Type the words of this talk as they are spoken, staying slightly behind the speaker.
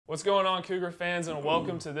What's going on, Cougar fans, and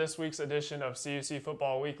welcome to this week's edition of CUC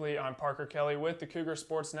Football Weekly. I'm Parker Kelly with the Cougar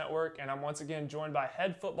Sports Network, and I'm once again joined by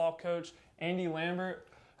head football coach Andy Lambert.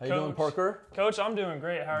 How you doing, Parker? Coach, I'm doing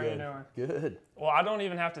great. How are you doing? Good. Well, I don't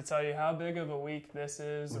even have to tell you how big of a week this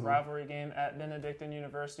is, the rivalry game at Benedictine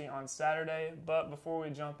University on Saturday. But before we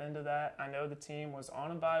jump into that, I know the team was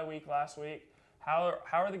on a bye week last week. How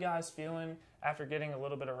are the guys feeling after getting a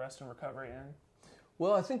little bit of rest and recovery in?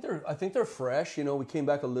 Well, I think they're fresh. You know, we came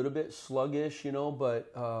back a little bit sluggish,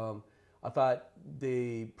 but I thought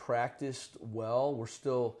they practiced well. We're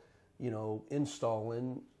still,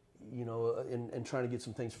 installing, and trying to get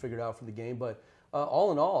some things figured out for the game. But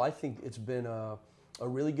all in all, I think it's been a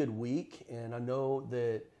really good week. And I know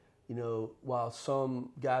that, while some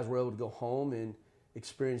guys were able to go home and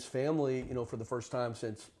experience family, for the first time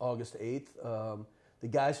since August 8th, the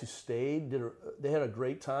guys who stayed they had a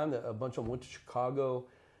great time. A bunch of them went to Chicago,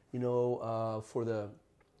 for the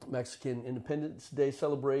Mexican Independence Day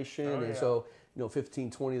celebration. Oh, yeah. And so, 15,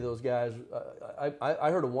 20 of those guys. I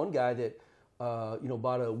heard of one guy that,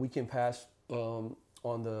 bought a weekend pass on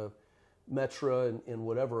the Metra and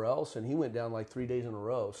whatever else, and he went down like 3 days in a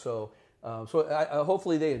row. So,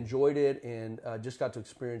 hopefully they enjoyed it and just got to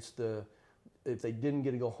experience if they didn't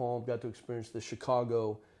get to go home, got to experience the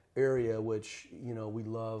Chicago area, which we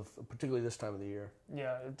love, particularly this time of the year.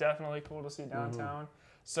 Yeah, definitely cool to see downtown.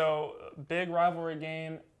 So, big rivalry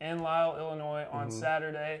game in Lisle, Illinois on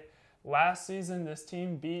Saturday. Last season, this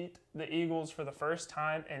team beat the Eagles for the first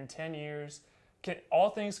time in 10 years. All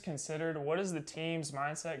things considered, what is the team's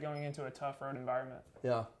mindset going into a tough road environment?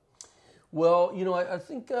 Yeah. Well, I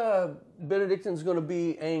think Benedictine's going to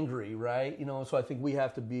be angry, right? So I think we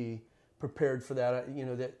have to be prepared for that.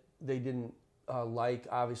 That they didn't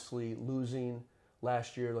obviously losing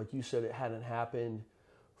last year. Like you said, it hadn't happened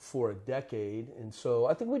for a decade. And so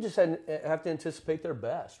I think we just have to anticipate their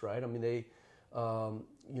best, right? I mean, they,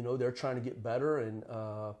 they're trying to get better. And,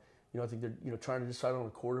 I think they're, trying to decide on a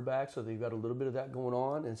quarterback. So they've got a little bit of that going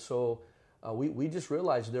on. And so we just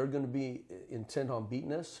realized they're going to be intent on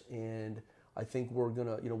beating us. And I think we're going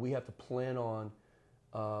to, we have to plan on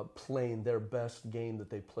playing their best game that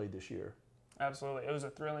they played this year. Absolutely. It was a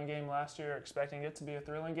thrilling game last year, expecting it to be a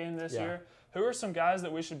thrilling game this year. Who are some guys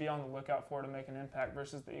that we should be on the lookout for to make an impact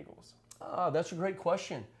versus the Eagles? That's a great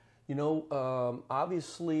question.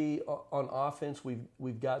 Obviously on offense,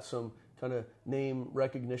 we've got some kind of name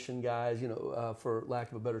recognition guys, for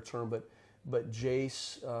lack of a better term, but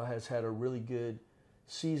Jace has had a really good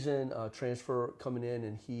season, transfer coming in,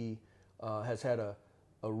 and he has had a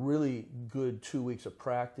really good 2 weeks of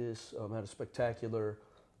practice, had a spectacular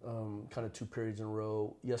kind of 2 periods in a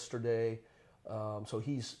row yesterday. So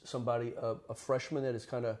he's somebody, a freshman that has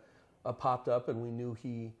kind of popped up, and we knew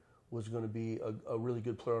he was going to be a really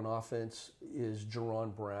good player on offense, is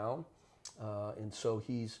Jerron Brown. And so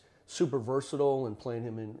he's super versatile and playing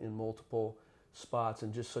him in multiple spots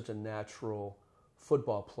and just such a natural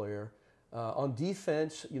football player. On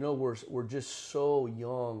defense, we're just so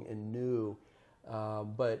young and new.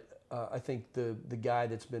 But I think the guy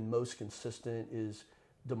that's been most consistent is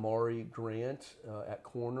Damari Grant at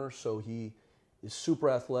corner. So he is super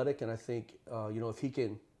athletic, and I think if he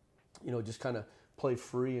can, just kind of play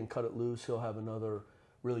free and cut it loose, he'll have another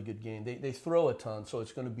really good game. They throw a ton, so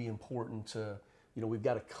it's going to be important to, we've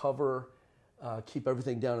got to cover, keep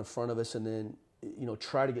everything down in front of us, and then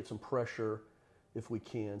try to get some pressure if we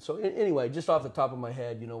can. So anyway, just off the top of my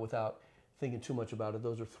head, without thinking too much about it,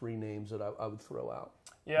 those are 3 names that I would throw out.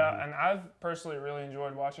 Yeah, and I've personally really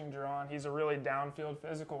enjoyed watching Jerron. He's a really downfield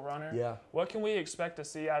physical runner. Yeah. What can we expect to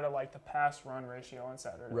see out of the pass-run ratio on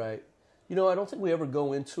Saturday? Right. I don't think we ever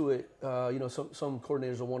go into it. Some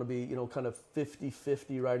coordinators will want to be, kind of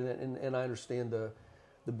 50-50, right? And I understand the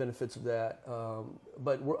benefits of that.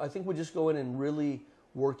 But I think we just go in and really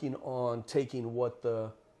working on taking what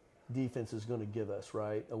the defense is going to give us,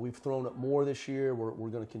 right? We've thrown it more this year. We're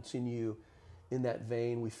going to continue in that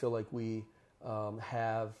vein. We feel like we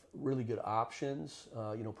have really good options.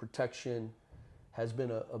 Protection has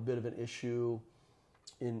been a bit of an issue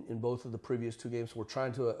in both of the previous 2 games. So we're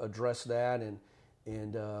trying to address that and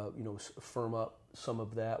firm up some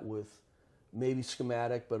of that with maybe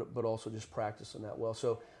schematic, but also just practicing that well.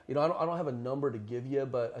 So I don't have a number to give you,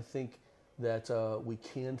 but I think that we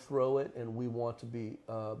can throw it, and we want to be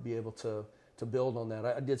able to build on that.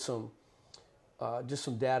 I did some just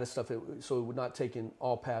some data stuff, so we're not taking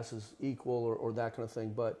all passes equal or that kind of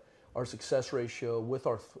thing, but our success ratio with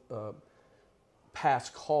our pass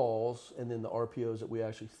calls and then the RPOs that we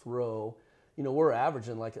actually throw, we're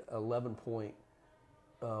averaging like 11 point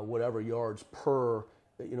whatever yards per,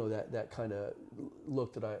 that kind of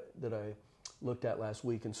look that I looked at last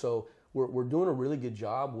week. And so we're doing a really good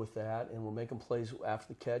job with that, and we're making plays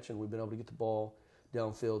after the catch, and we've been able to get the ball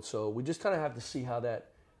downfield. So we just kind of have to see how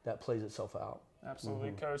that plays itself out.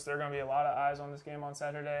 Absolutely, Coach. There are going to be a lot of eyes on this game on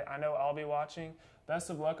Saturday. I know I'll be watching. Best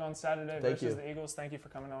of luck on Saturday versus the Eagles. Thank you for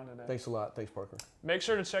coming on today. Thanks a lot. Thanks, Parker. Make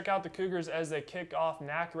sure to check out the Cougars as they kick off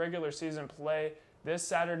NAC regular season play this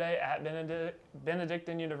Saturday at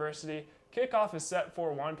Benedictine University. Kickoff is set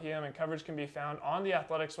for 1 p.m. and coverage can be found on the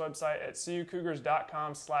Athletics website at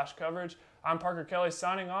cucougars.com/coverage. I'm Parker Kelly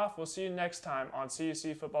signing off. We'll see you next time on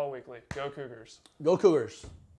CUC Football Weekly. Go Cougars. Go Cougars.